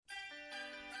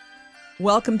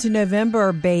Welcome to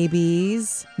November,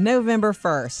 babies. November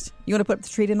 1st. You want to put up the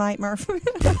tree tonight, Murph?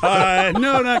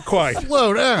 No, not quite.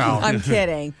 Slow down. I'm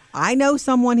kidding. I know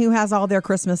someone who has all their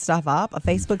Christmas stuff up, a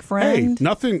Facebook friend. Hey,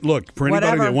 nothing. Look, for anybody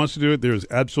Whatever. that wants to do it, there's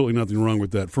absolutely nothing wrong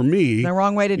with that. For me, The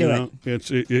wrong way to do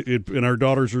it. And our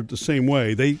daughters are the same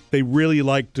way. They really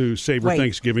like to savor Wait.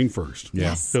 Thanksgiving first.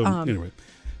 Yeah. So anyway,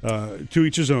 to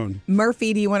each his own.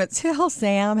 Murphy, do you want to tell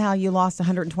Sam how you lost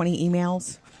 120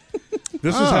 emails?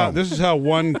 This is how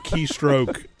one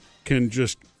keystroke can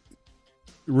just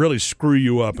really screw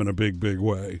you up in a big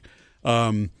way.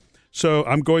 So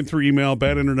I'm going through email,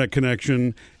 bad internet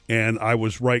connection, and I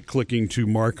was right-clicking to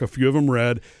mark a few of them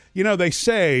read. You know, they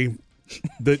say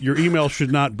that your email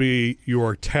should not be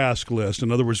your task list. In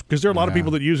other words, because there are a lot of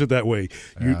people that use it that way.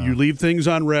 You leave things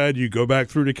unread, you go back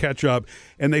through to catch up,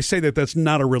 and they say that that's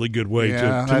not a really good way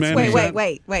Yeah, to that's manage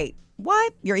Wait.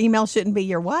 What? Your email shouldn't be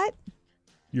your what?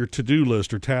 your to-do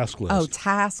list or task list. Oh,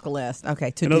 task list.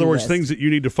 Okay, to-do In other words, list. things that you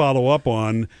need to follow up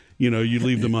on, you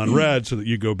leave them unread so that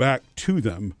you go back to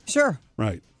them. Sure.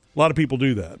 Right. A lot of people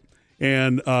do that.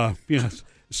 And, yes.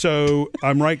 So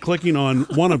I'm right-clicking on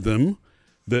one of them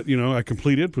that, I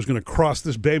completed, was going to cross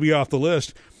this baby off the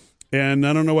list. And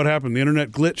I don't know what happened. The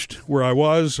internet glitched where I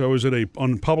was. I was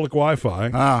on public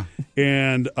Wi-Fi.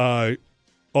 And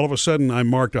all of a sudden, I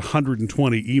marked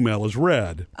 120 email as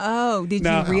read. Oh, did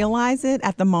Now- you realize it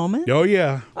at the moment? Oh,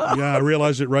 yeah. Yeah, I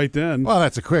realized it right then. Well,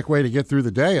 that's a quick way to get through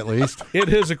the day, at least. It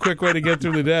is a quick way to get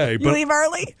through the day. You leave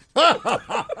early?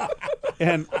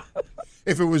 And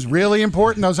If it was really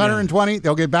important, those 120,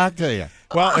 they'll get back to you.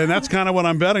 well, and that's kind of what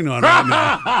I'm betting on right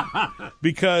now,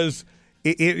 because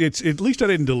it's at least I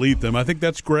didn't delete them. I think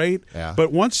that's great. Yeah.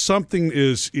 But once something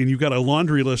is, and you've got a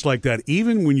laundry list like that,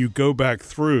 even when you go back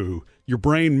through, your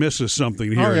brain misses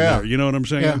something here and yeah. there. You know what I'm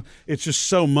saying? Yeah. It's just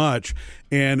so much,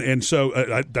 and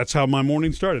so that's how my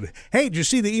morning started. Hey, did you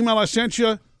see the email I sent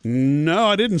you? No,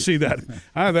 I didn't see that.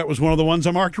 That was one of the ones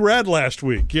I marked read last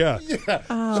week. Yeah.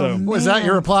 So. Was that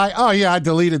your reply? Oh, yeah, I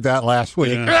deleted that last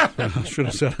week. Yeah, I should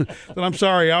have said it. But I'm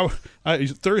sorry.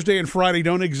 Thursday and Friday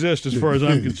don't exist as far as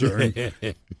I'm concerned.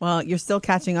 Well, you're still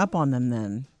catching up on them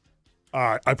then.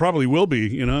 I probably will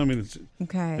be. It's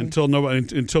Okay.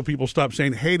 until people stop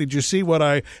saying, "Hey, did you see what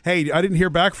I didn't hear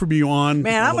back from you on."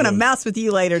 Man, I'm going to mess with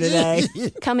you later today.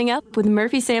 Coming up with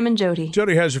Murphy, Sam, and Jody.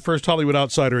 Jody has your first Hollywood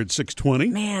Outsider at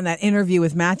 6:20. Man, that interview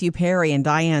with Matthew Perry and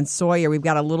Diane Sawyer, we've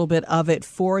got a little bit of it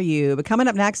for you. But coming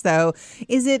up next, though,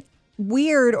 is it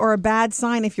weird or a bad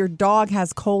sign if your dog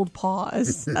has cold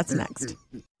paws? That's next.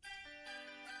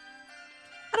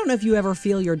 I don't know if you ever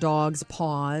feel your dog's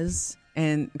paws.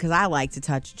 And because I like to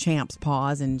touch Champ's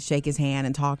paws and shake his hand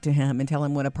and talk to him and tell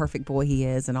him what a perfect boy he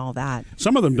is and all that.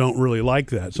 Some of them don't really like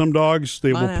that. Some dogs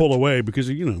they will pull away because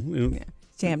Yeah.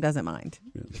 Champ doesn't mind.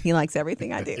 He likes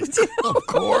everything I do. Of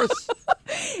course.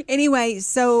 Anyway,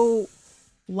 so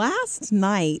last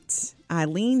night I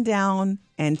leaned down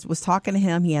and was talking to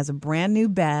him. He has a brand new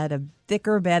bed, a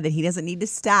thicker bed that he doesn't need to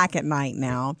stack at night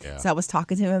now. Yeah. So I was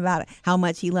talking to him about how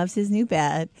much he loves his new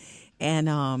bed. And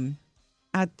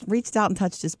I reached out and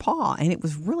touched his paw, and it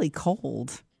was really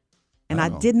cold. And I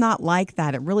did not like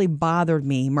that. It really bothered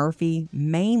me, Murphy,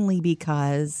 mainly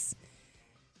because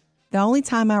the only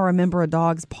time I remember a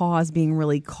dog's paws being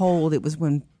really cold, it was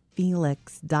when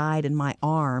Felix died in my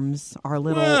arms, our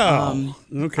little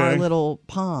our little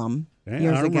palm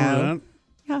years I remember ago. that.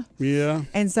 Yeah. Yeah.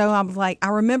 And so I was like, I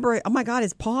remember, oh my God,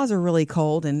 his paws are really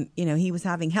cold. And, he was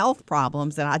having health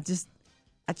problems. And I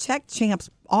checked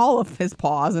all of his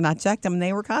paws, and I checked them, and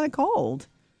they were kind of cold.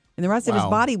 And the rest of his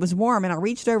body was warm. And I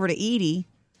reached over to Edie,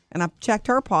 and I checked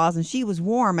her paws, and she was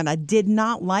warm, and I did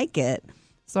not like it.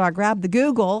 So I grabbed the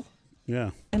Google,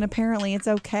 Yeah. and apparently it's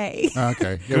okay.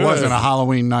 Okay. It wasn't a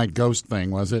Halloween night ghost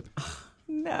thing, was it?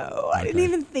 No, I didn't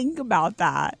even think about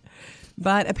that.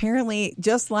 But apparently,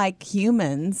 just like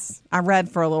humans, I read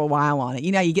for a little while on it.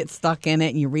 You get stuck in it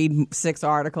and you read 6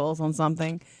 articles on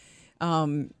something.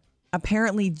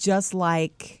 Apparently, just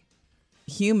like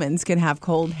humans can have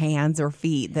cold hands or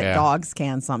feet, that dogs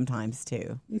can sometimes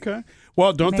too. Okay.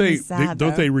 Well, don't Made me they sad, don't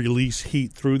though. they release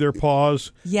heat through their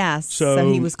paws? Yes. So-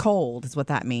 So he was cold, is what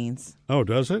that means. Oh,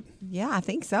 does it? Yeah, I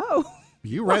think so.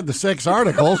 You read the 6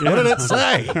 articles. What did it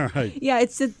say? All right. Yeah,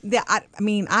 it's just that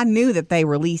I knew that they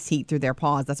release heat through their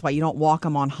paws. That's why you don't walk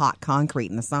them on hot concrete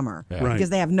in the summer Right.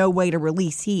 because they have no way to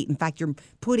release heat. In fact, you're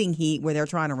putting heat where they're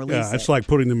trying to release Yeah, it. it's like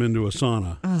putting them into a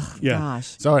sauna. Oh, yeah.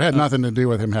 gosh. So it had nothing to do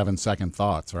with him having second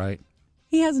thoughts, right?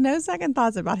 He has no second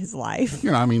thoughts about his life.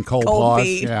 Cold Cold paws.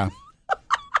 feet. Yeah.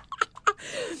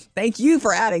 Thank you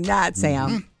for adding that,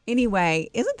 Sam. Anyway,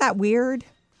 isn't that weird?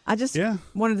 I just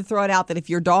wanted to throw it out that if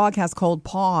your dog has cold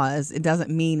paws, it doesn't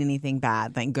mean anything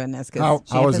bad, thank goodness. How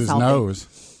is his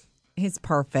nose? It's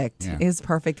perfect. Yeah. His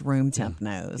perfect room temp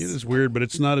nose. It is weird, but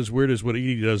it's not as weird as what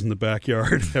Edie does in the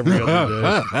backyard every other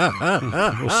day.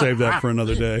 We'll save that for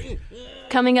another day.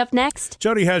 Coming up next,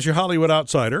 Jody has your Hollywood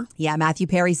Outsider. Yeah, Matthew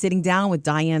Perry sitting down with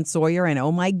Diane Sawyer, and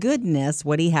oh my goodness,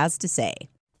 what he has to say.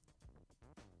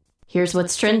 Here's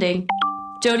what's trending.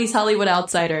 Jody's Hollywood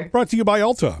Outsider. Brought to you by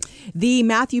Ulta. The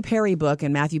Matthew Perry book,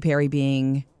 and Matthew Perry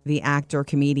being the actor,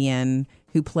 comedian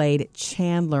who played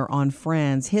Chandler on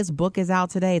Friends. His book is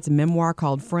out today. It's a memoir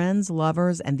called Friends,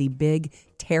 Lovers, and the Big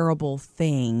Terrible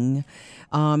Thing.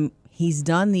 He's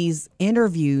done these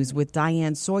interviews with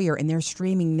Diane Sawyer, and they're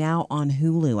streaming now on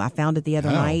Hulu. I found it the other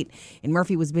night, and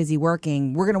Murphy was busy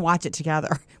working. We're going to watch it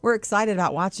together. We're excited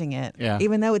about watching it,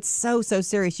 even though it's so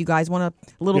serious. You guys want a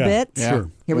little bit? Yeah. Sure.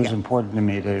 Here we go. It was important to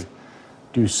me to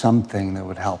do something that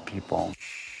would help people.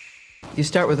 You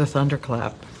start with a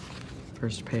thunderclap.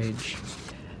 First page.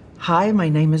 Hi, my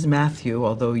name is Matthew,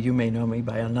 although you may know me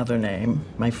by another name.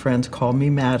 My friends call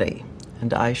me Maddie,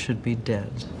 and I should be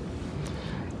dead.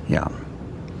 Yeah,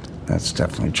 that's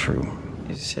definitely true.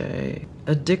 You say,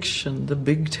 addiction, the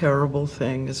big terrible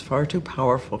thing, is far too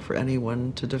powerful for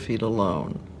anyone to defeat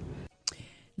alone.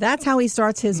 That's how he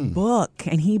starts his book,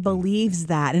 and he believes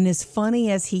that. And as funny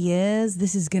as he is,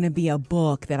 this is going to be a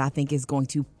book that I think is going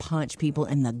to punch people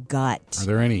in the gut. Are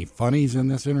there any funnies in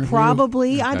this interview?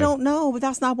 Probably. Okay. I don't know, but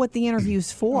that's not what the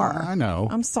interview's for. I know.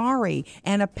 I'm sorry.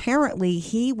 And apparently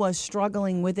he was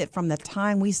struggling with it from the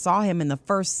time we saw him in the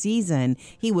first season.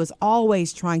 He was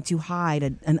always trying to hide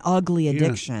an ugly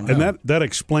addiction. Yeah. And that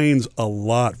explains a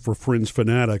lot for Friends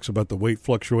fanatics about the weight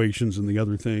fluctuations and the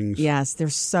other things. Yes,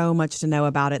 there's so much to know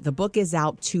about it. The book is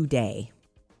out today.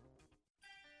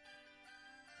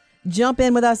 Jump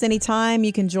in with us anytime.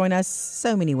 You can join us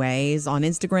so many ways on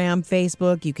Instagram,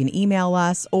 Facebook. You can email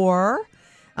us or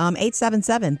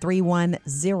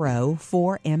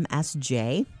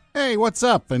 877-310-4MSJ. Hey, what's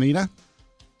up, Anita?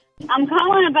 I'm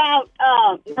calling about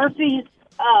Murphy's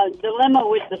dilemma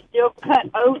with the steel-cut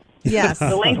oats. Yes.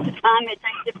 The length of time it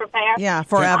takes to prepare. Yeah,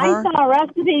 forever. I saw a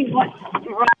recipe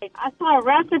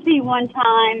one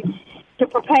time to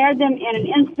prepare them in an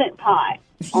Instant Pot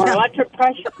or electric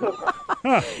pressure cooker.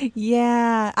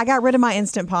 Yeah, I got rid of my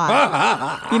Instant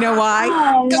Pot. You know why?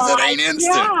 Because it ain't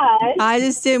instant. God. I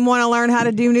just didn't want to learn how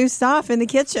to do new stuff in the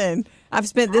kitchen. I've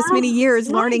spent this many years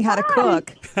learning how to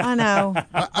cook. I know.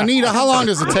 Anita, how long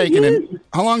does it take in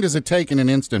an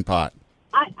Instant Pot?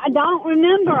 I don't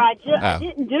remember. I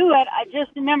didn't do it. I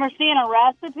just remember seeing a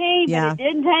recipe, but Yeah. it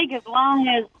didn't take as long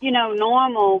as,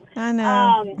 normal. I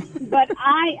know. But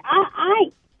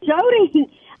Jody,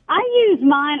 I use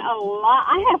mine a lot.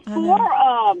 I have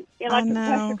 4 electric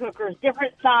pressure cookers,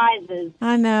 different sizes.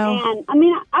 I know. And I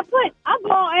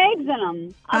boil eggs in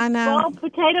them. I know. boil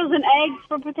potatoes and eggs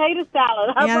for potato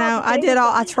salad.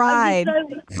 I tried.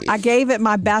 I gave it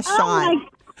my best shot.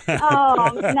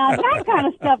 Now that kind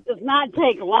of stuff does not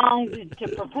take long to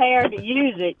prepare to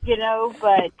use it,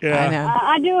 but Yeah. I know.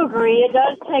 I do agree. It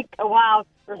does take a while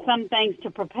for some things to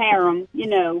prepare them,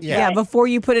 Yeah, but before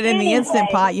you put it in the anyway.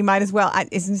 Instant Pot, you might as well.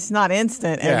 It's just not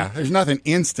instant. Yeah, there's nothing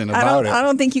instant about it. I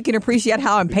don't think you can appreciate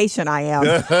how impatient I am.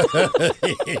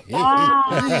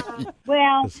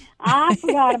 Well, I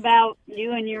forgot about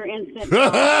you and your Instant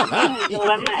dilemma as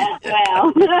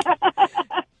well.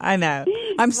 I know.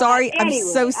 I'm sorry. anyway, I'm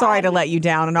so sorry to let you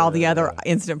down and all the other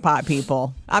Instant Pot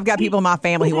people. I've got people in my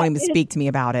family who won't even speak to me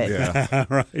about it. Yeah.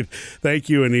 Right. Thank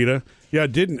you, Anita. Yeah,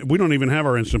 we don't even have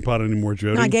our Instant Pot anymore,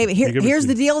 Jody. No, I gave it. Here's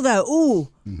the deal, though. Ooh,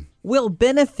 we'll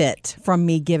benefit from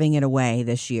me giving it away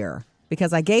this year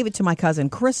because I gave it to my cousin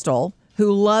Crystal,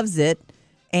 who loves it,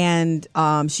 and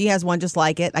she has one just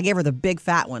like it. I gave her the big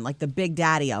fat one, like the big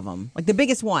daddy of them, like the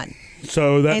biggest one.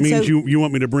 So that means you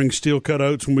want me to bring steel-cut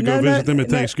oats when we go visit them at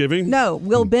Thanksgiving? No,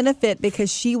 we'll benefit because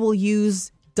she will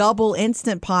use double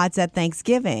Instant Pots at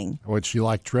Thanksgiving. Would she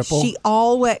like triple? She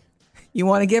always. You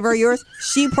want to give her yours?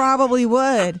 She probably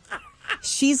would.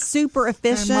 She's super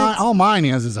efficient. All mine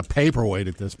is a paperweight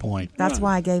at this point. That's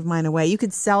why I gave mine away. You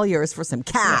could sell yours for some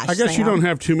cash. I guess Sam. you don't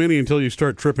have too many until you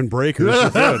start tripping breakers. You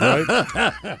could,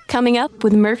 right? Coming up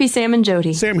with Murphy, Sam, and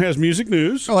Jody. Sam has music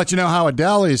news. I'll let you know how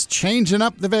Adele is changing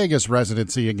up the Vegas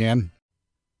residency again.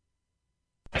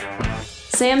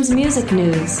 Sam's music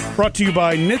news. Brought to you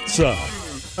by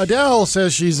Nitsa. Adele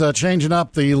says she's changing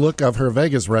up the look of her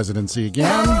Vegas residency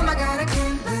again.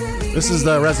 This is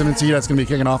the residency that's going to be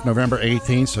kicking off November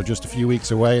 18th, so just a few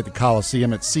weeks away at the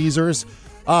Coliseum at Caesars.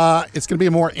 It's going to be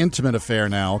a more intimate affair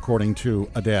now, according to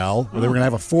Adele. They were going to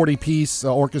have a 40-piece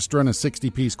orchestra and a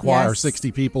 60-piece choir, Yes.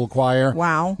 60 people choir.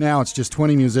 Wow. Now it's just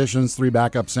 20 musicians, 3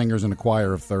 backup singers, and a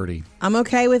choir of 30. I'm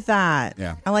okay with that.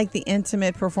 Yeah. I like the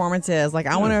intimate performances. Like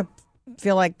I want to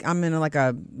feel like I'm in like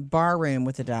a bar room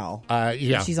with Adele.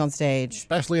 Yeah. She's on stage.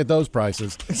 Especially at those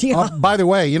prices. Yeah. By the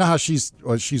way, you know how she's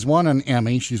won an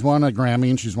Emmy, she's won a Grammy,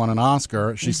 and she's won an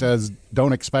Oscar. She says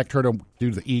don't expect her to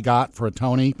do the EGOT for a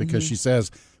Tony because she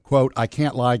says, quote, I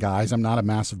can't lie, guys. I'm not a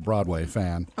massive Broadway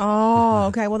fan. Oh,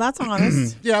 okay. Well, that's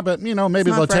honest. Yeah, but, maybe It's they'll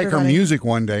not for take her everybody. music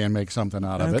one day and make something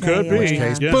out of it. Okay, Could yeah, be. In which yeah.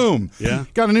 case, Yeah. boom. Yeah.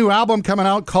 Got a new album coming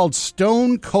out called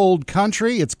Stone Cold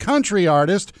Country. It's country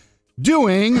artist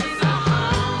doing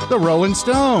the Rolling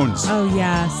Stones. Oh,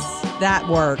 yes. That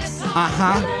works.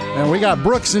 And we got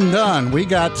Brooks and Dunn. We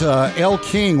got Elle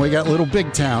King. We got Little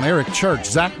Big Town, Eric Church,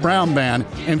 Zach Brown Band.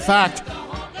 In fact,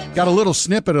 got a little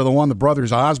snippet of the one the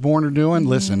Brothers Osborne are doing.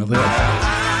 Listen to this.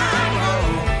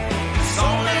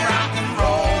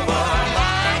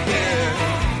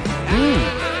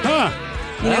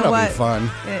 You know That'll what? be fun.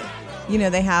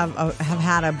 They have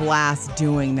had a blast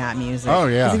doing that music. Oh,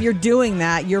 yeah. 'Cause if you're doing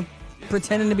that, you're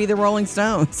pretending to be the Rolling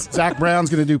Stones. Zach Brown's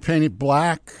going to do Paint It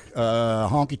Black,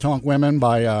 Honky Tonk Women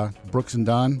by Brooks and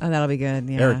Dunn. Oh, that'll be good.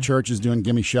 Yeah. Eric Church is doing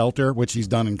Gimme Shelter, which he's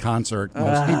done in concert. He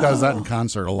does that in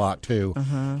concert a lot, too.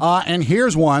 And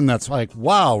here's one that's like,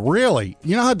 wow, really?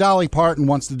 You know how Dolly Parton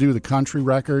wants to do the country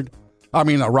record? I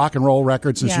mean, a rock and roll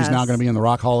record since she's Yes. now going to be in the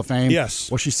Rock Hall of Fame?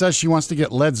 Yes. Well, she says she wants to get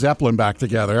Led Zeppelin back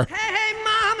together.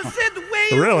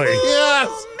 Really?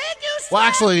 Yes. Well,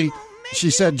 actually, she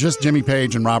said just Jimmy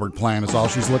Page and Robert Plant is all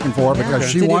she's looking for because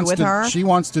To do she with her?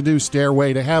 wants to do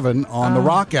Stairway to Heaven on the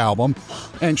rock album,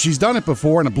 and she's done it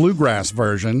before in a bluegrass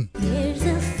version. There's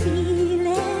a feeling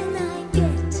I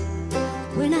get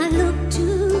when I look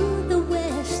to the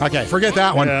west. Okay, forget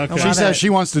that one. Yeah, okay. She Love says it. she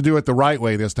wants to do it the right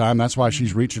way this time. That's why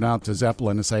she's reaching out to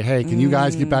Zeppelin to say, hey, can you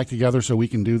guys get back together so we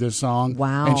can do this song?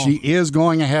 Wow. And she is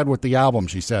going ahead with the album,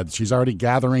 she said. She's already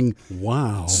gathering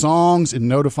Wow. songs and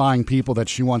notifying people that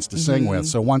she wants to sing with.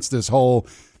 So once this whole,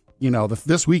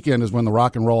 this weekend is when the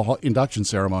rock and roll induction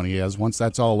ceremony is. Once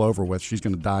that's all over with, she's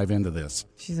going to dive into this.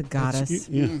 She's a goddess.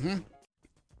 Yeah.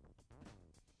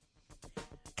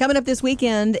 Coming up this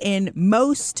weekend in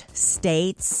most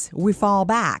states, we fall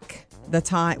back.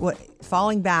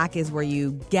 Falling back is where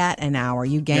you get an hour,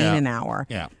 you gain Yeah. an hour.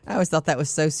 Yeah. I always thought that was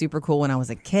so super cool when I was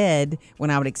a kid, when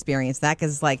I would experience that,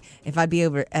 because it's like if I'd be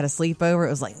over at a sleepover, it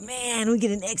was like, man, we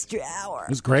get an extra hour. It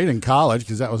was great in college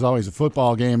because that was always a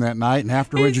football game that night, and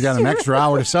afterwards you got an extra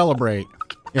hour to celebrate,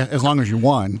 as long as you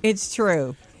won. It's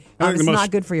true. I think It's the most- not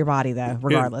good for your body, though,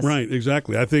 regardless. Yeah, right,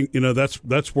 exactly. I think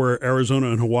that's where Arizona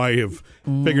and Hawaii have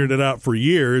figured it out for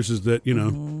years. Is that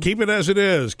keep it as it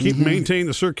is, maintain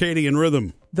the circadian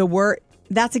rhythm.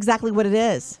 That's exactly what it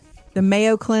is. The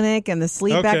Mayo Clinic and the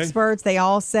sleep Okay. experts, they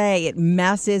all say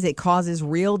it causes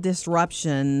real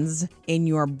disruptions in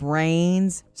your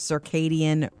brain's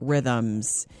circadian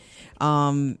rhythms.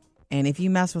 And if you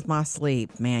mess with my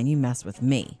sleep, man, you mess with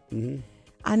me.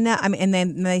 I know. I mean, and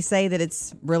then they say that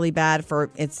it's really bad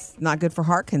it's not good for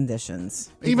heart conditions.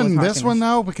 People Even with heart this one, conditions.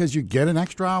 though, because you get an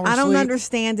extra hour I don't sleep.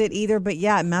 understand it either, but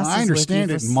yeah, it messes I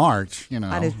understand with it you in March,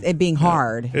 it being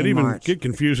hard. It in even March.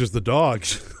 confuses the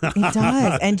dogs. It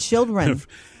does, and children,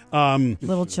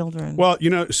 little children. Well,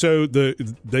 so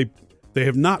they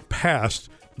have not passed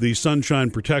the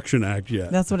Sunshine Protection Act yet.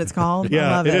 That's what it's called. I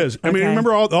Yeah, love it is. I mean, Okay.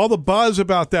 remember all the buzz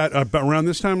about that around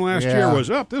this time last year Yeah.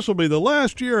 was this will be the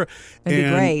last year. It'd be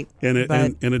great, and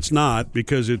but- and it's not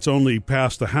because it's only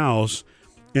passed the House,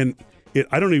 and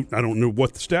I don't know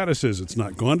what the status is. It's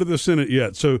not gone to the Senate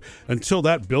yet. So until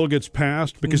that bill gets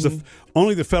passed, because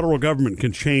only the federal government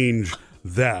can change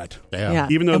that. Yeah,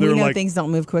 Even though and we they're know like things don't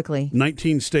move quickly.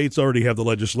 19 states already have the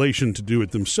legislation to do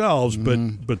it themselves, but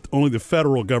only the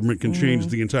federal government can change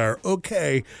the entire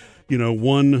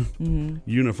one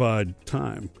unified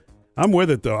time. I'm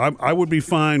with it though. I would be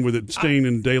fine with it staying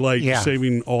in daylight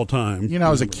saving all time.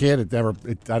 As a kid,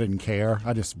 I didn't care.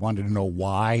 I just wanted to know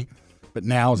why. But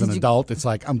now, as an adult, it's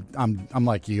like I'm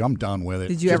like you. I'm done with it.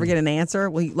 Did you ever get an answer?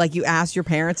 Like you asked your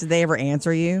parents, did they ever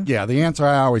answer you? Yeah, the answer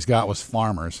I always got was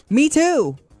farmers. Me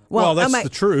too. Well, that's the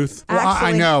truth. Well, I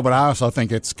Actually- know, but I also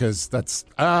think it's because that's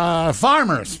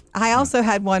farmers. I also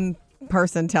had one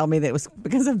person tell me that it was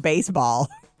because of baseball.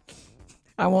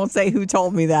 I won't say who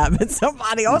told me that, but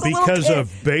somebody. I was a little Because kid.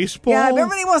 of baseball? Yeah,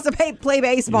 everybody wants to play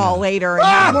baseball later and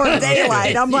have more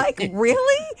daylight. I'm like,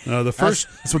 really? The first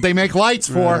That's what they make lights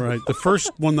for. right. The first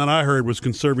one that I heard was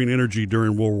conserving energy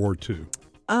during World War II.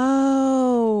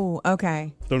 Oh,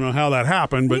 okay. Don't know how that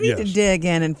happened, but We need yes. to dig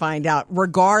in and find out.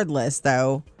 Regardless,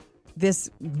 though, this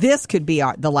could be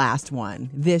the last one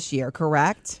this year,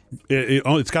 correct?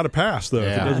 It's got to pass, though.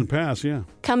 If it doesn't pass,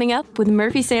 Coming up with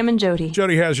Murphy, Sam, and Jody.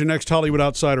 Jody has your next Hollywood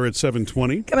Outsider at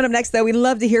 7:20. Coming up next, though, we'd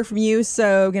love to hear from you,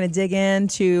 so we're going to dig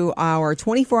into our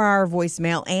 24-hour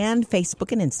voicemail and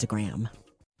Facebook and Instagram.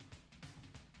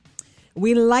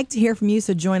 We'd like to hear from you,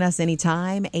 so join us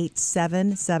anytime,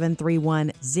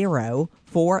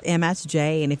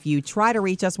 877-310-4MSJ. And if you try to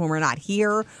reach us when we're not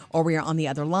here or we are on the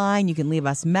other line, you can leave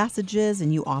us messages,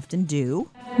 and you often do.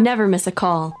 Never miss a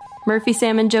call. Murphy,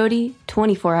 Sam, and Jody,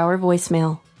 24-hour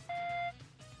voicemail.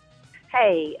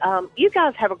 Hey, you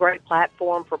guys have a great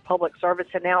platform for public service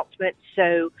announcements,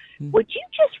 so would you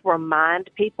just remind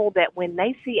people that when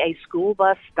they see a school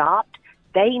bus stopped,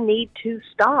 they need to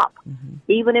stop,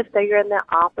 even if they're in the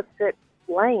opposite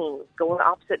lane, going the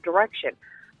opposite direction.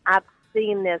 I've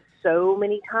seen this so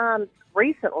many times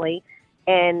recently,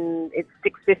 and it's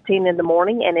 6:15 in the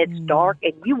morning, and it's dark,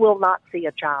 and you will not see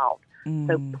a child.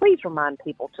 So please remind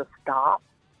people to stop.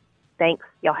 Thanks.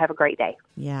 Y'all have a great day.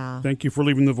 Yeah. Thank you for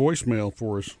leaving the voicemail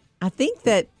for us. I think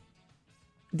that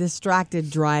distracted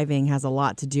driving has a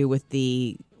lot to do with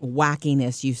the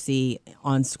wackiness you see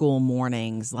on school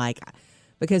mornings,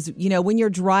 because when you're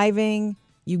driving,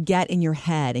 you get in your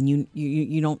head, and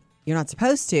you're not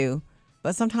supposed to,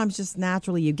 but sometimes just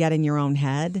naturally you get in your own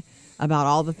head about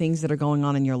all the things that are going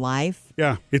on in your life.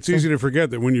 Yeah, it's easy to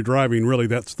forget that when you're driving, really,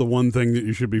 that's the one thing that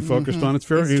you should be focused on. It's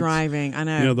driving. I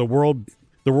know. The world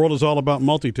is all about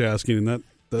multitasking, and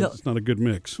that's not a good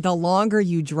mix. The longer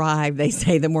you drive, they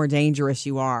say, the more dangerous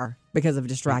you are because of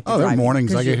distracted driving. There are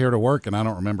mornings I get here to work and I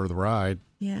don't remember the ride.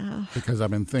 Yeah. Because I've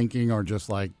been thinking or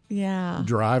just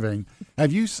driving.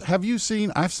 Have you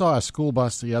seen, I saw a school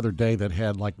bus the other day that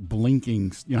had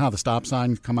blinking, you know how the stop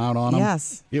signs come out on them?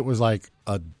 Yes. It was like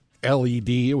a LED.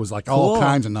 It was all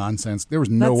kinds of nonsense. There was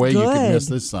no way you could miss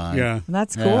this sign. Yeah.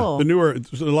 That's cool. A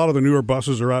lot of the newer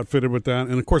buses are outfitted with that.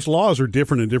 And of course, laws are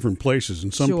different in different places.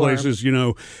 In some places,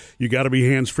 you got to be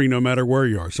hands-free no matter where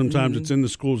you are. Sometimes it's in the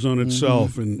school zone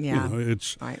itself. And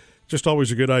it's just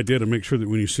always a good idea to make sure that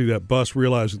when you see that bus,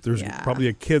 realize that there's probably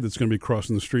a kid that's going to be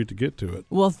crossing the street to get to it.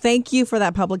 Well, thank you for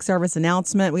that public service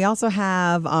announcement. We also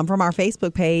have, from our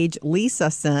Facebook page,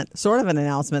 Lisa sent sort of an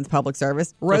announcement, public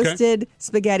service, roasted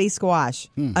spaghetti squash,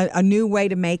 a new way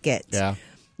to make it. Yeah.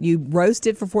 You roast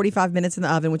it for 45 minutes in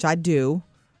the oven, which I do.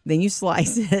 Then you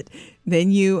slice it.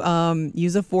 Then you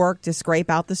use a fork to scrape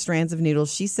out the strands of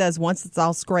noodles. She says once it's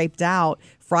all scraped out,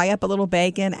 fry up a little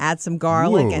bacon, add some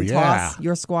garlic, and toss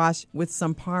your squash with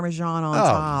some Parmesan on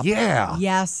top. Yeah.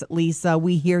 Yes, Lisa,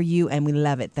 we hear you and we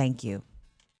love it. Thank you.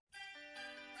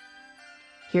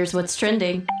 Here's what's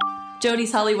trending.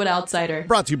 Jody's Hollywood Outsider.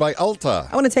 Brought to you by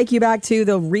Ulta. I want to take you back to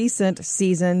the recent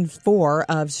season 4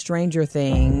 of Stranger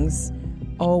Things.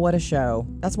 Oh, what a show.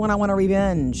 That's one I want to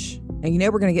revenge. And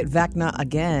we're going to get Vecna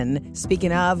again.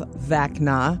 Speaking of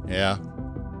Vecna. Yeah.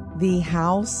 The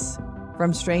house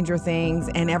from Stranger Things.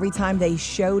 And every time they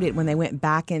showed it when they went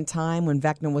back in time when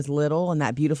Vecna was little in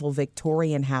that beautiful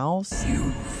Victorian house.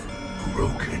 You've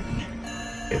broken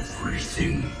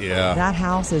everything. Yeah. That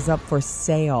house is up for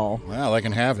sale. Well, I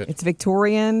can have it. It's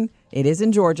Victorian. It is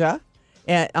in Georgia.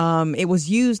 It was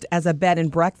used as a bed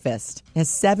and breakfast. It has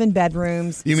 7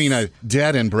 bedrooms. You mean a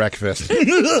dead and breakfast? 7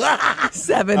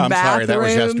 bathrooms. Sorry, that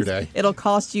was yesterday. It'll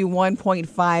cost you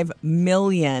 $1.5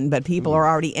 million, but people are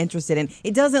already interested in.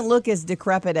 It doesn't look as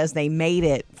decrepit as they made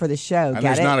it for the show. And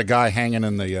there's not a guy hanging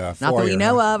in the foyer. Not that we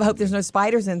know of. I hope there's no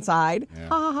spiders inside. Yeah.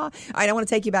 Ha, ha, ha. All right, I want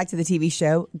to take you back to the TV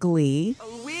show Glee.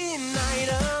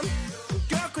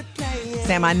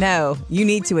 Sam, I know you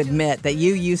need to admit that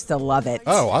you used to love it.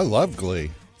 Oh, I love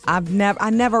Glee. I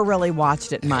never really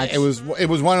watched it much. It was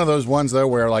one of those ones though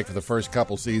where for the first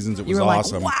couple seasons it was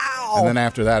awesome. Like, wow. And then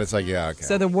after that it's like, yeah, okay.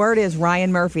 So the word is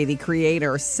Ryan Murphy, the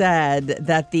creator, said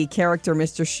that the character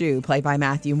Mr. Shoe, played by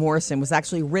Matthew Morrison, was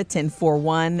actually written for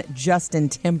one Justin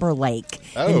Timberlake.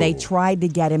 Oh. And they tried to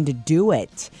get him to do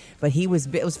it. But it was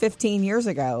 15 years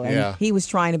ago, and he was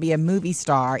trying to be a movie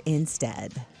star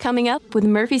instead. Coming up with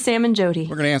Murphy, Sam, and Jody.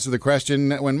 We're going to answer the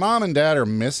question, when mom and dad are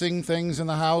missing things in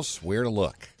the house, where to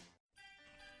look?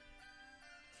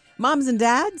 Moms and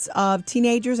dads of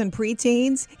teenagers and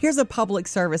preteens, here's a public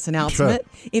service announcement.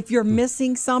 If you're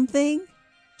missing something,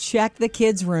 check the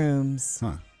kids' rooms.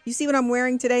 Huh. You see what I'm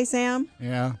wearing today, Sam?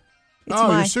 Yeah. It's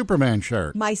your Superman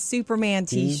shirt. My Superman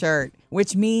T-shirt,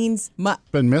 which means...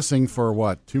 Been missing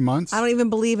for, 2 months? I don't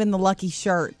even believe in the lucky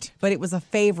shirt, but it was a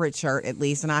favorite shirt, at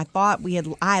least, and I thought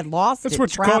I had lost That's it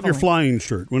what you call your flying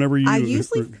shirt. Whenever you... I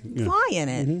usually fly in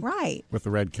it, right. With the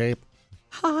red cape?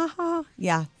 Ha, ha, ha.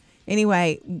 Yeah.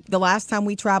 Anyway, the last time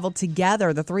we traveled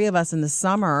together, the three of us in the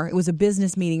summer, it was a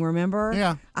business meeting, remember?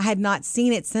 Yeah. I had not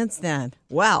seen it since then.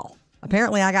 Well,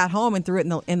 apparently I got home and threw it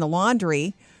in the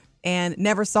laundry and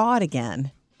never saw it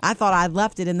again. I thought I'd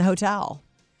left it in the hotel.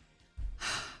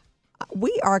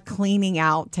 We are cleaning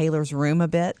out Taylor's room a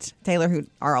bit. Taylor,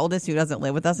 our oldest, who doesn't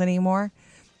live with us anymore.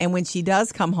 And when she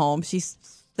does come home, she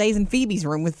stays in Phoebe's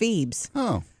room with Phoebes.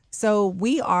 Oh. So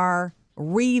we are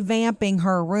revamping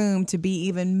her room to be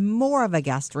even more of a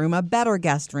guest room, a better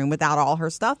guest room without all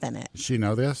her stuff in it. Does she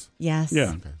know this? Yes.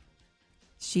 Yeah.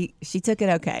 She took it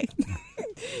okay.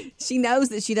 She knows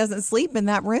that she doesn't sleep in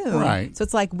that room. Right. So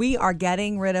it's like we are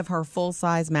getting rid of her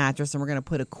full-size mattress and we're going to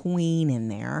put a queen in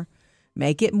there.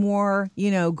 Make it more,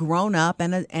 grown up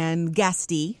and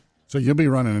guesty. So you'll be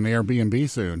running an Airbnb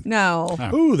soon. No.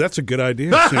 Ooh, that's a good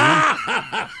idea, Sam.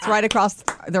 It's right across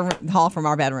the hall from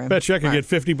our bedroom. Bet you I could get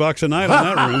 $50 a night on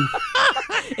that room.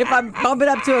 If I bump it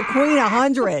up to a queen,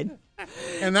 100.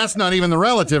 And that's not even the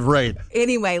relative rate.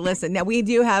 Anyway, listen, now we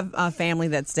do have a family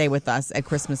that stay with us at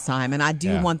Christmas time, and I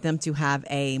do want them to have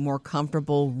a more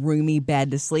comfortable, roomy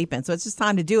bed to sleep in. So it's just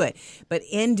time to do it. But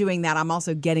in doing that, I'm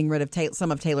also getting rid of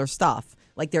some of Taylor's stuff.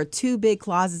 Like there are 2 big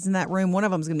closets in that room. One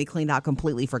of them is going to be cleaned out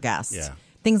completely for guests. Yeah.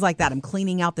 Things like that. I'm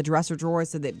cleaning out the dresser drawers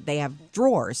so that they have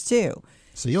drawers too.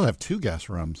 So you'll have 2 guest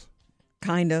rooms.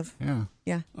 Kind of. Yeah.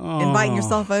 Yeah. Oh. Inviting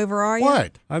yourself over, are you?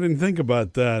 What? I didn't think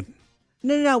about that.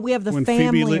 No. We have the When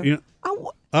family. Phoebe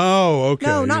okay.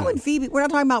 No, not when Phoebe. We're not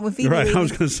talking about when Phoebe. Right, leaves. I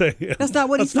was going to say. That's not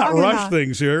what he's Let's talking not rush about.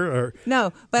 things here.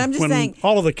 No, but I'm just when saying.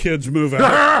 all of the kids move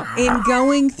out. In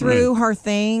going through her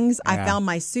things, I found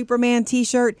my Superman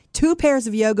T-shirt, 2 pairs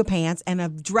of yoga pants, and a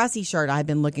dressy shirt I've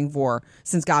been looking for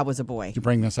since God was a boy. Did you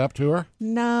bring this up to her?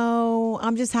 No,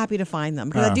 I'm just happy to find them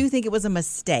because I do think it was a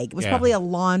mistake. It was probably a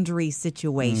laundry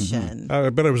situation. I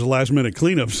bet it was a last-minute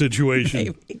cleanup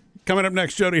situation. Coming up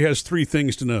next, Jody has 3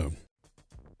 things to know.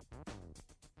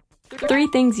 3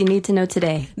 things you need to know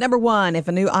today. Number 1, if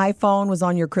a new iPhone was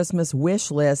on your Christmas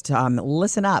wish list,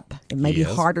 listen up. It may be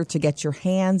harder to get your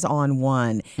hands on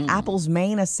one. Apple's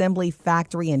main assembly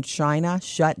factory in China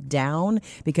shut down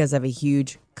because of a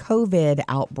huge COVID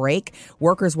outbreak.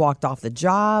 Workers walked off the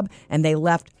job and they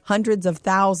left hundreds of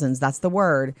thousands, that's the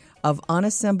word, of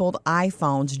unassembled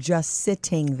iPhones just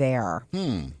sitting there.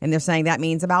 And they're saying that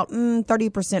means about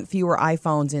 30% fewer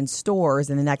iPhones in stores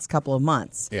in the next couple of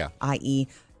months, i.e.,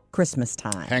 Christmas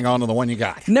time. Hang on to the one you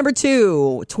got. Number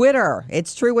 2, Twitter.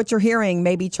 It's true what you're hearing.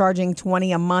 Maybe charging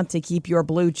 $20 a month to keep your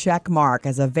blue check mark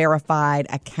as a verified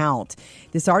account.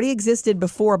 This already existed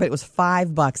before, but it was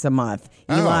 $5 a month.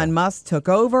 Elon Musk took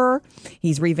over.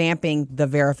 He's revamping the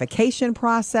verification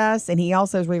process, and he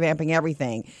also is revamping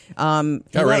everything. Got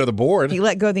rid of the board. He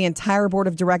let go of the entire board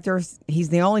of directors. He's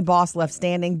the only boss left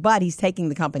standing, but he's taking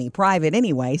the company private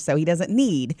anyway, so he doesn't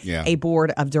need a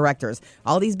board of directors.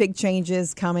 All these big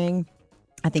changes coming.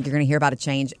 I think you're going to hear about a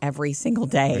change every single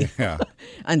day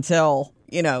until,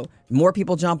 more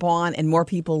people jump on and more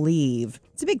people leave.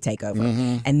 It's a big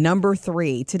takeover. And number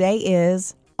 3, today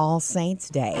is All Saints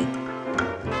Day.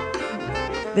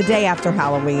 The day after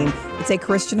Halloween. It's a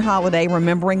Christian holiday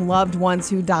remembering loved ones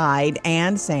who died.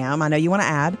 And Sam, I know you want to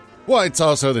add. Well, it's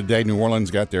also the day New Orleans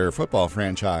got their football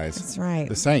franchise. That's right.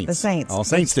 The Saints. The Saints. All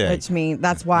Saints Day. Which means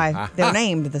that's why they're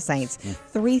named the Saints.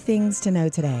 3 things to know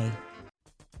today.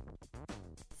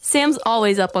 Sam's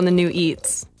always up on the new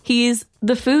eats. He's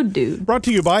the food dude. Brought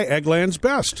to you by Eggland's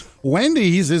Best.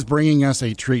 Wendy's is bringing us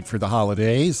a treat for the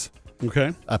holidays.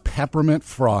 Okay. A peppermint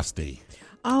Frosty.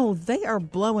 Oh, they are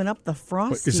blowing up the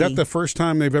Frosty. Is that the first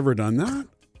time they've ever done that?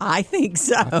 I think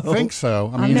so. I think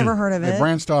so. I've never heard of it. They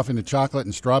branched off into chocolate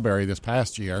and strawberry this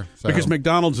past year. So. Because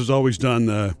McDonald's has always done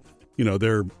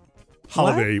their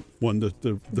holiday one,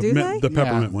 the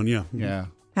peppermint one. Yeah. Yeah.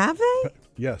 Have they?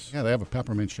 Yes. Yeah, they have a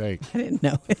peppermint shake. I didn't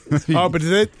know it.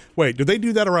 But do they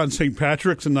do that around St.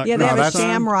 Patrick's and not? Yeah, they have a Christmas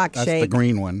time? Shamrock That's shake. the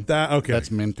green one. Okay.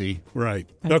 That's minty. Right.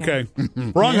 Okay.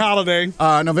 Wrong holiday.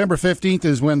 November 15th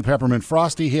is when the Peppermint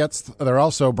Frosty hits. They're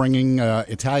also bringing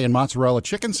Italian mozzarella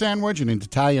chicken sandwich and an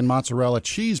Italian mozzarella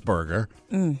cheeseburger,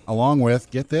 along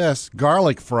with, get this,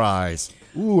 garlic fries.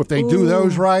 Ooh, if they do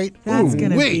those right, that's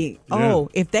going to be. Yeah.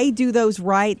 If they do those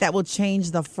right, that will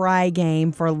change the fry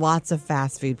game for lots of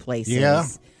fast food places. Yeah.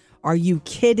 Are you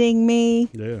kidding me?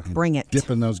 Yeah. Bring it.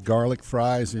 Dipping those garlic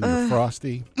fries in your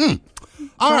Frosty. All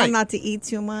Try right. not to eat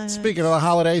too much. Speaking of the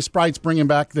holidays, Sprite's bringing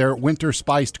back their winter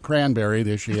spiced cranberry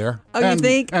this year. Oh, you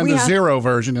think? And the zero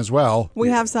version as well. We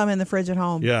have some in the fridge at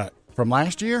home. Yeah. From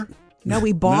last year? No,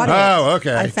 we bought it. Oh,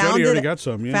 okay. I found Jody it. already got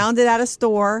some, yeah. Found it at a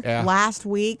store Yeah. last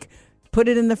week. Put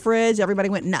it in the fridge. Everybody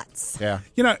went nuts. Yeah.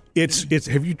 It's.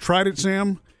 Have you tried it,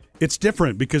 Sam? It's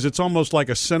different because it's almost like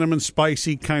a cinnamon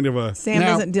spicy kind of a. Sam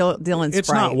doesn't deal in Sprite.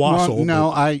 It's not wassail. Well,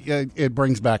 no, it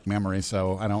brings back memories,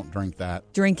 so I don't drink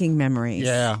that. Drinking memories.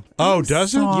 Yeah. Oh,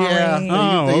 does it? Yeah.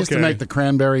 Oh, they used to okay. make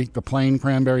the plain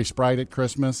cranberry Sprite at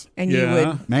Christmas. And you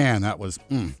would. Man, that was.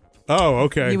 Oh,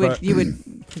 okay. You would.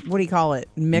 What do you call it?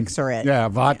 Mixer it. Yeah,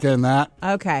 vodka and that.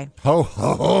 Okay. Ho,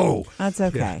 ho, ho. That's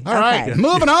okay. All right, Okay.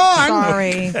 moving on.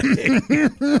 Sorry.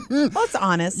 Well, it's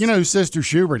honest. You know who Sister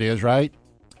Schubert is, right?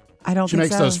 I don't She think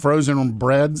makes so. those frozen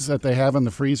breads that they have in the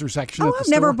freezer section at the I've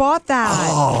store. never bought that.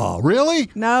 Oh, really?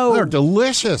 No. They're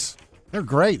delicious. They're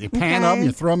great. You pan Okay. them,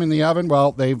 you throw them in the oven.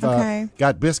 Well, they've Okay.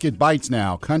 got biscuit bites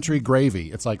now, country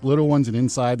gravy. It's like little ones, and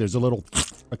inside there's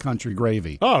a country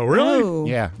gravy. Oh, really? Oh,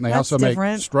 Yeah, and they that's also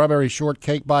different. make strawberry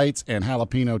shortcake bites and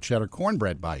jalapeno cheddar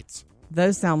cornbread bites.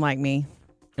 Those sound like me.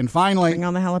 And finally, Bring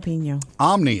on the jalapeno.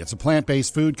 Omni. It's a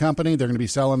plant-based food company. They're going to be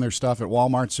selling their stuff at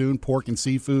Walmart soon, pork and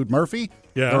seafood. Murphy,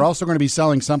 Yeah. they're also going to be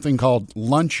selling something called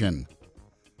luncheon,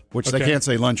 which they Okay. can't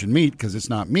say luncheon meat because it's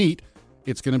not meat.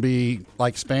 It's going to be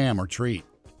like Spam or treat.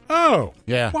 Oh.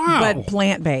 Yeah. Wow. But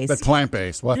plant-based. But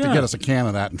plant-based. We'll have to Yeah. get us a can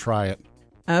of that and try it.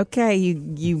 Okay,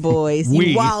 you boys. We.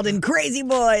 You wild and crazy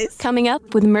boys. Coming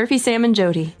up with Murphy, Sam, and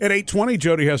Jody. At 8:20,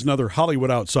 Jody has another Hollywood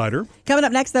outsider. Coming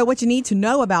up next, though, what you need to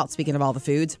know about, speaking of all the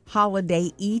foods,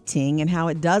 holiday eating and how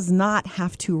it does not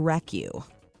have to wreck you.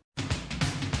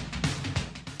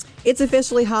 It's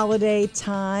officially holiday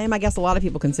time. I guess a lot of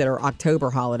people consider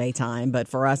October holiday time, but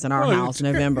for us in our house,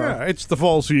 November. Yeah, it's the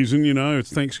fall season,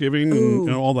 it's Thanksgiving and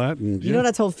all that. And, You know what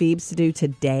I told Phoebes to do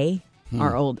today?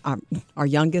 Our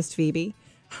youngest Phoebe.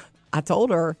 I told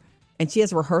her, and she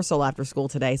has rehearsal after school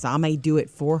today, so I may do it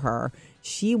for her.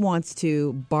 She wants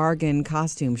to bargain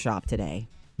costume shop today.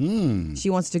 She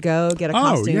wants to go get a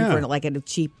costume for like at a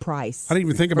cheap price. I didn't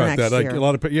even think for about next that. Like year. a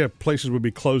lot of places would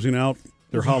be closing out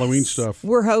their Halloween stuff.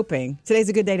 We're hoping. Today's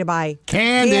a good day to buy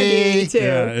Candy. too.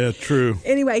 Yeah, true.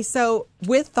 Anyway, so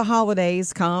with the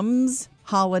holidays comes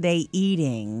holiday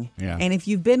eating. Yeah. And if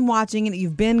you've been watching it,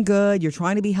 you've been good, you're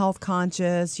trying to be health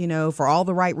conscious, for all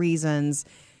the right reasons.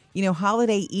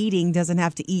 Holiday eating doesn't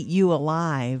have to eat you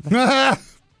alive.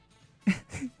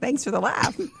 Thanks for the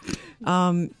laugh.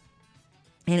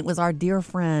 And it was our dear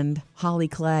friend, Holly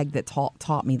Clegg, that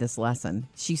taught me this lesson.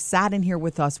 She sat in here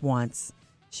with us once.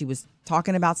 She was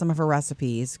talking about some of her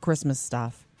recipes, Christmas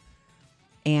stuff.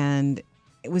 And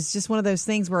it was just one of those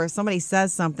things where if somebody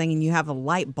says something and you have a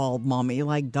light bulb moment, you're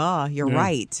like, duh, you're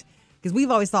right. Because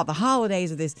we've always thought the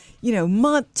holidays are this,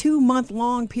 2-month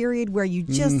long period where you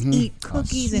just eat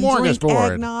cookies and drink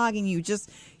eggnog and you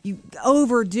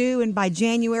overdo. And by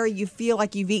January, you feel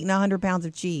like you've eaten 100 pounds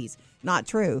of cheese. Not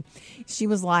true. She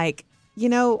was like,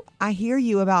 I hear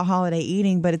you about holiday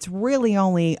eating, but it's really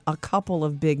only a couple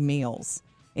of big meals.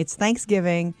 It's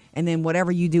Thanksgiving and then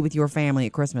whatever you do with your family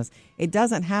at Christmas. It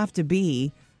doesn't have to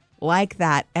be like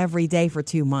that every day for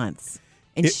 2 months.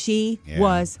 And she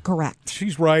was correct.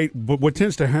 She's right. But what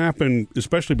tends to happen,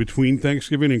 especially between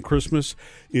Thanksgiving and Christmas,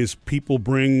 is people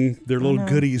bring their little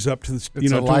goodies up to the,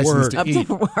 It's a to license work. to Up eat.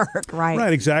 to work, right.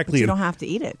 Right, exactly. But you And don't have to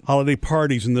eat it. holiday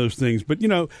parties and those things. But,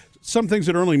 some things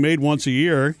that are only made once a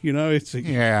year, it's you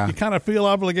kind of feel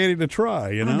obligated to try,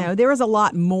 I know. There is a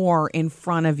lot more in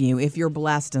front of you if you're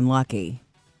blessed and lucky.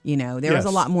 There is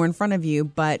a lot more in front of you.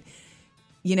 But,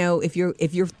 if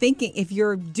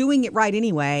you're doing it right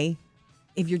anyway,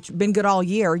 if you've been good all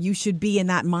year, you should be in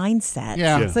that mindset.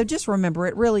 Yeah. So just remember,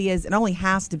 it really is. It only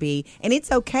has to be. And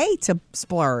it's okay to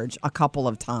splurge a couple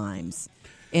of times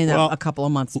in a couple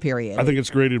of months period. I think it's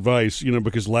great advice,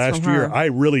 because last from year her. I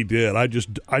really did. I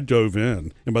dove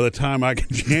in. And by the time I got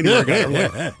January, I'm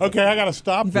like, okay, I got to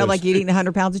stop you felt this. like you'd eaten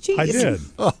 100 pounds of cheese. I did.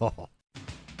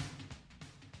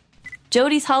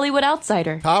 Jody's Hollywood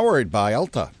Outsider. Powered by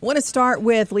Elta. I want to start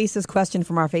with Lisa's question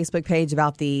from our Facebook page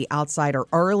about the Outsider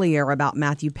earlier about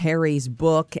Matthew Perry's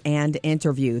book and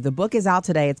interview. The book is out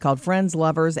today. It's called Friends,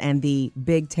 Lovers, and the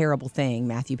Big Terrible Thing,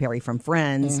 Matthew Perry from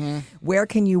Friends. Where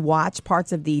can you watch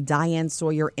parts of the Diane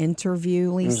Sawyer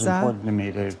interview, It was Lisa? important to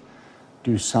me to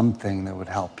do something that would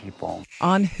help people.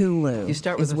 On Hulu You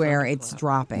start with is a where thunderclap. it's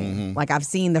dropping. Like I've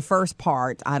seen the first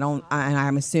part. And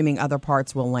I'm assuming other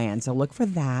parts will land. So look for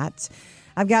that.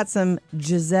 I've got some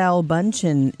Gisele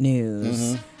Bundchen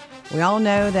news. We all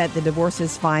know that the divorce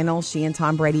is final. She and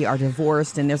Tom Brady are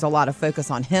divorced, and there's a lot of focus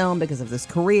on him because of his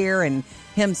career and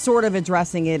him sort of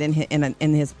addressing it in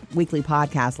his weekly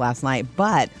podcast last night.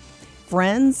 But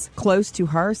friends close to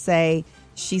her say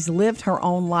she's lived her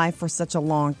own life for such a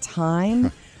long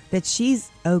time that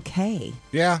she's okay.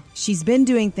 Yeah. She's been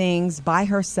doing things by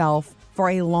herself for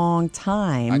a long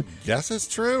time. I guess it's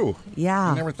true.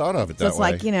 Yeah. I never thought of it So that it's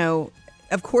way. like,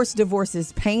 of course, divorce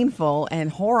is painful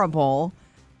and horrible.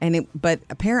 But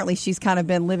apparently she's kind of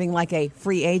been living like a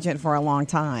free agent for a long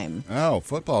time. Oh,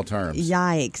 football terms.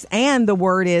 Yikes. And the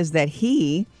word is that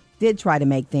he did try to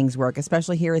make things work,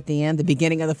 especially here at the end, the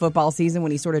beginning of the football season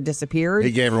when he sort of disappeared.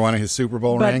 He gave her one of his Super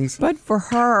Bowl rings. But for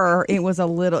her, it was a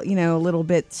little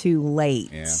bit too late.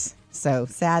 Yeah. So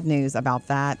sad news about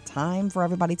that. Time for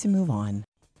everybody to move on.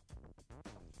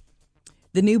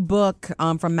 The new book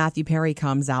from Matthew Perry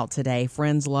comes out today,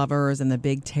 Friends, Lovers, and the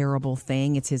Big Terrible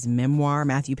Thing. It's his memoir,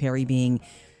 Matthew Perry being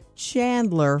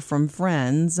Chandler from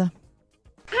Friends.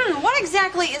 What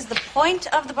exactly is the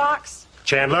point of the box?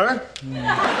 Chandler?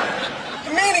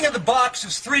 The meaning of the box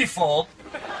is threefold.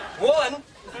 One,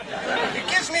 it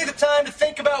gives me the time to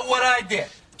think about what I did.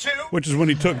 Two, which is when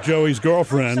he took Joey's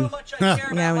girlfriend. so much I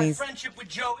care about my he's- friendship with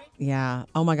Joey. Yeah.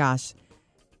 Oh, my gosh.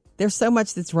 There's so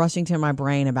much that's rushing to my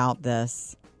brain about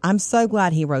this. I'm so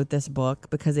glad he wrote this book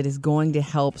because it is going to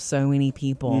help so many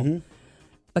people.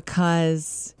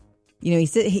 Because,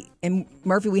 and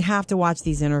Murphy, we have to watch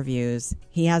these interviews.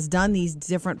 He has done these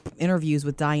different interviews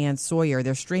with Diane Sawyer.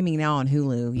 They're streaming now on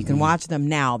Hulu. You can watch them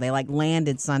now. They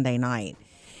landed Sunday night.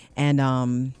 And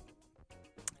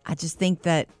I just think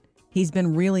that he's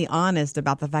been really honest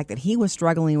about the fact that he was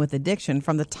struggling with addiction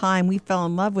from the time we fell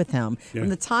in love with him. Yeah. From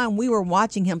the time we were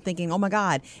watching him thinking, oh, my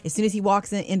God, as soon as he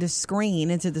walks into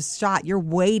the shot, you're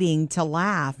waiting to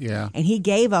laugh. Yeah. And he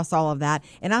gave us all of that.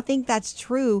 And I think that's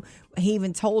true. He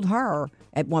even told her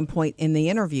at one point in the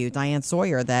interview, Diane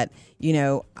Sawyer, that,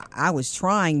 I was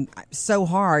trying so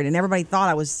hard and everybody thought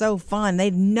I was so fun. They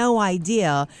had no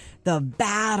idea the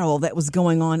battle that was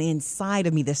going on inside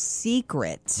of me, the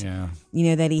secret,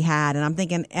 that he had. And I'm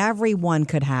thinking everyone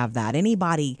could have that.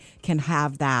 Anybody can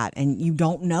have that, and you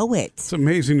don't know it. It's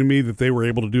amazing to me that they were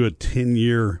able to do a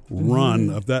 10-year run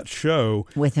of that show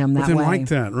with him that way. Like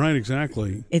that, right?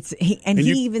 Exactly. He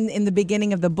even in the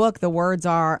beginning of the book, the words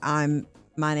are,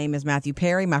 my name is Matthew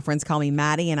Perry. My friends call me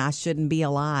Maddie, and I shouldn't be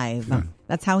alive. Yeah.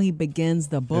 That's how he begins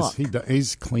the book.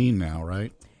 He's clean now,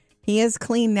 right? He is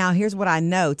clean now. Here's what I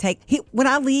know. When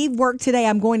I leave work today,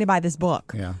 I'm going to buy this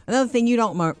book. Yeah. Another thing you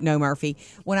don't know, Murphy,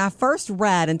 when I first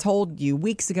read and told you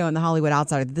weeks ago in the Hollywood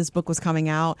Outsider that this book was coming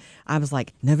out, I was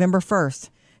like, November 1st.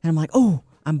 And I'm like, oh,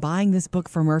 I'm buying this book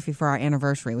for Murphy for our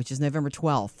anniversary, which is November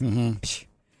 12th. Mm-hmm.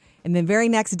 And then very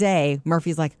next day,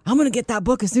 Murphy's like, I'm going to get that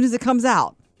book as soon as it comes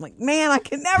out. I'm like, man, I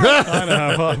can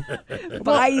never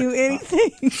buy you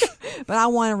anything. But I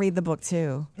want to read the book,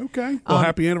 too. Okay. Well,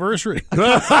 happy anniversary.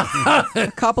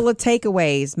 A couple of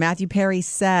takeaways. Matthew Perry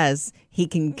says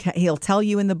he'll tell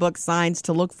you in the book signs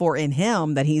to look for in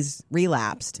him that he's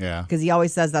relapsed. Yeah. Because he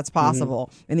always says that's possible.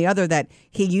 And the other, that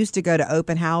he used to go to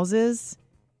open houses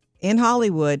in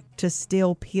Hollywood to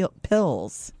steal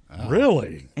pills.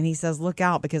 Really? And he says, look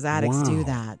out, because addicts do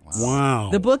that. Wow.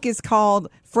 The book is called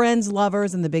Friends,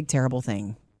 Lovers, and the Big Terrible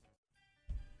Thing.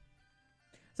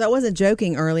 So I wasn't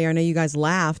joking earlier. I know you guys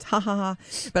laughed. Ha, ha, ha.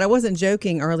 But I wasn't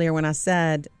joking earlier when I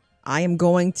said I am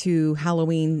going to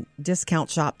Halloween discount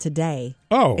shop today.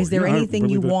 Oh. Is there anything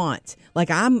you want? Like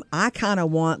I kind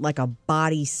of want like a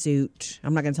bodysuit.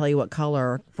 I'm not going to tell you what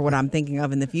color for what I'm thinking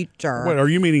of in the future. Wait, are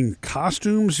you meaning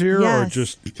costumes here Yes. or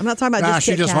just? I'm not talking about just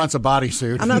she Kit just Kat. wants a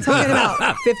bodysuit. I'm not talking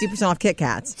about 50% off Kit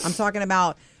Kats. I'm talking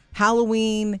about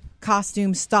Halloween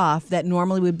costume stuff that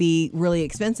normally would be really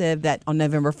expensive that on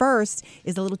November 1st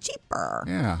is a little cheaper.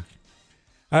 Yeah.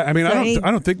 I mean, So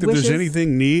I don't think that wishes? there's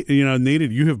anything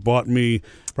needed. You have bought me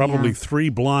probably 3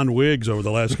 blonde wigs over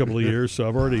the last couple of years, so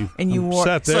I've already I'm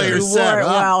set there. So you're You set, wore it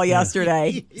huh? well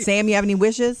yesterday. Sam, you have any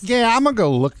wishes? Yeah, I'm going to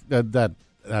go look at that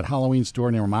Halloween store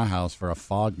near my house for a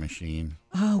fog machine.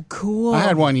 Oh, cool. I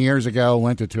had one years ago,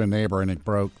 lent it to a neighbor, and it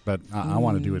broke, but I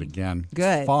want to do it again.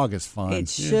 Good. Fog is fun. It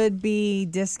should be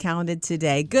discounted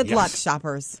today. Good luck,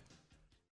 shoppers.